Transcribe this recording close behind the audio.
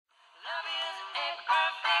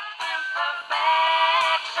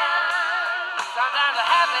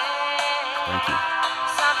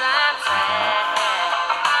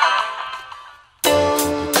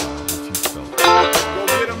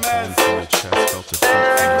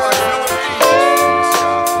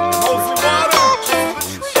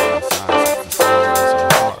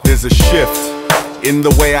There's a shift in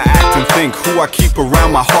the way I act and think, who I keep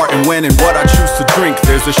around my heart, and when and what I choose to drink.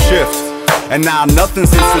 There's a shift, and now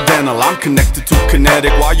nothing's incidental. I'm connected to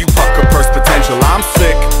kinetic while you pucker purse potential. I'm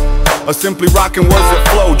sick of simply rocking words that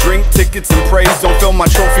flow. Drink tickets and praise don't fill my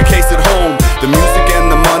trophy case at home. The music and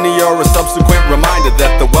the money are a subsequent reminder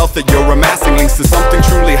that the wealth that you're amassing links to something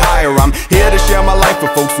truly higher. I'm here to share my life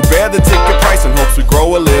with folks who bear the ticket price in hopes we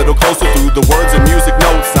grow a little closer through the words and music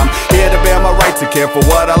notes. I'm here to bear my right to care for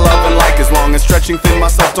what I love and like, as long as stretching thin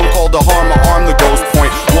myself don't call to harm or arm the ghost. Point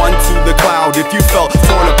one to the cloud if you felt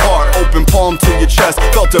torn apart. Open palm to your chest,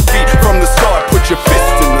 felt a beat from the start. Put your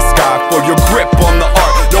fist in the sky for your grip on the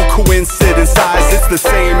art. No coincidence size, it's the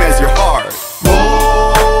same as your heart.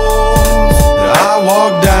 Roads that I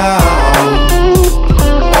walk down,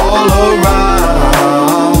 all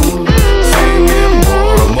around, singing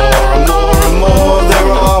more and more and more and more.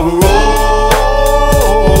 There are roads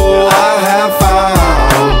I have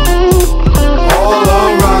found, all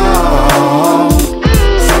around,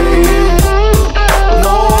 singing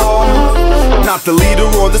no. Not the leader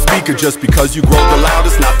or the speaker just because you grow the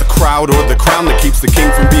loudest. Not the crowd or the crown that keeps the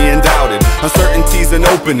king from being doubted. Uncertainty's an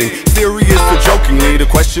opening, serious or jokingly, to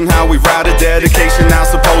question how we routed dedication. Now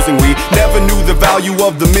supposing we never knew the value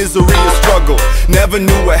of the misery of struggle, never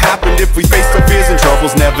knew what happened if we faced our fears and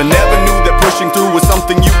troubles, never knew that pushing through was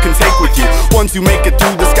something you can take with you. Once you make it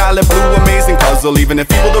through the skylit blue, amazing puzzle. Even if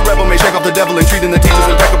evil the rebel may shake off the devil and treating the teachers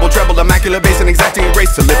impeccable treble, immaculate bass and exacting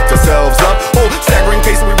grace to lift ourselves up. Hold staggering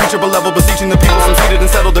pace and we reach up a level, beseeching the people some seated and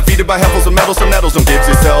settled, defeated by heavels of metal, some nettles. Don't give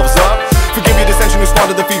yourselves up. Forgive your dissension who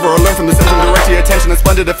spawned the fever, or learn from the symptom, direct your attention. A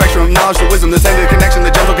splendid affection of knowledge, the wisdom, the tender connection,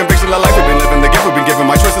 the gentle conviction, the life we've been living, the gift we've been given.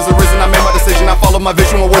 My choice has arisen, I made my decision, I follow my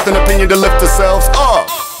vision, we're worth an opinion to lift ourselves up.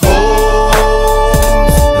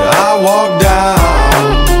 Roads that I walk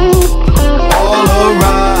down, all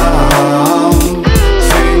around,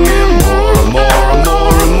 singing more and more and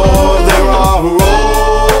more and more. There are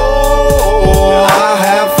roads I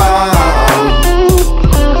have found,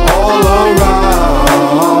 all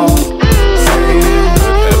around, singing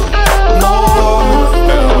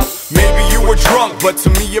more. Maybe you were drunk, but to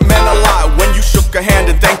me it meant a lot when you shook a hand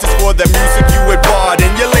and thanked us for that music you had bought.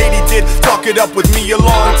 And your lady did talk it up with me a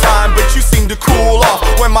long time, but you seemed to cool off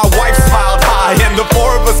when my wife smiled high and the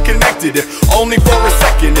four of us connected, if only for a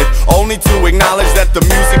second, if only to acknowledge that the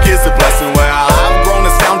music is a blessing. Well, I've grown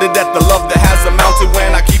astounded at the love that has amounted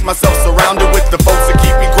when I keep myself surrounded with the folks that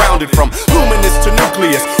keep me grounded. From luminous to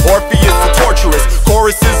nucleus, Orpheus to torturous,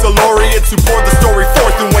 choruses of laureates who pour the story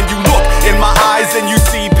forth. And when you look in my eyes and you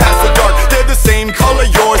see past the dark, they're the same color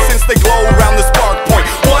yours since they glow around the spark. Point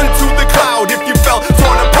one to the cloud if you felt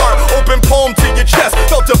torn apart. Open palm to your chest,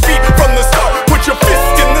 felt a beat from the start. Put your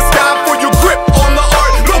fist in the sky for your grip on the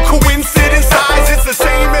art. No coincidence size, it's the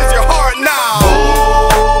same as your heart now.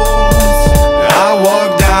 Roads I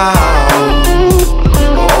walk down,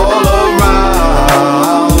 all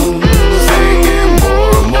around, singing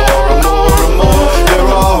more and more and more and more. There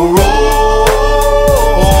are roads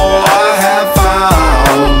I have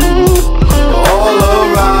found, all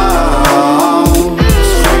around,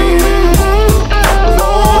 singing more.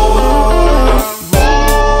 Roads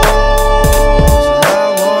I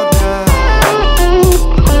walk down,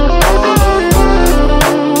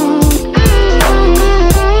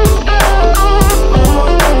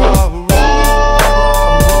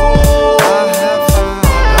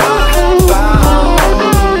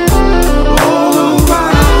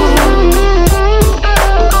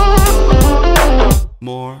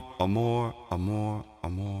 More, aMOur, aMOur,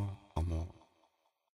 aMOur.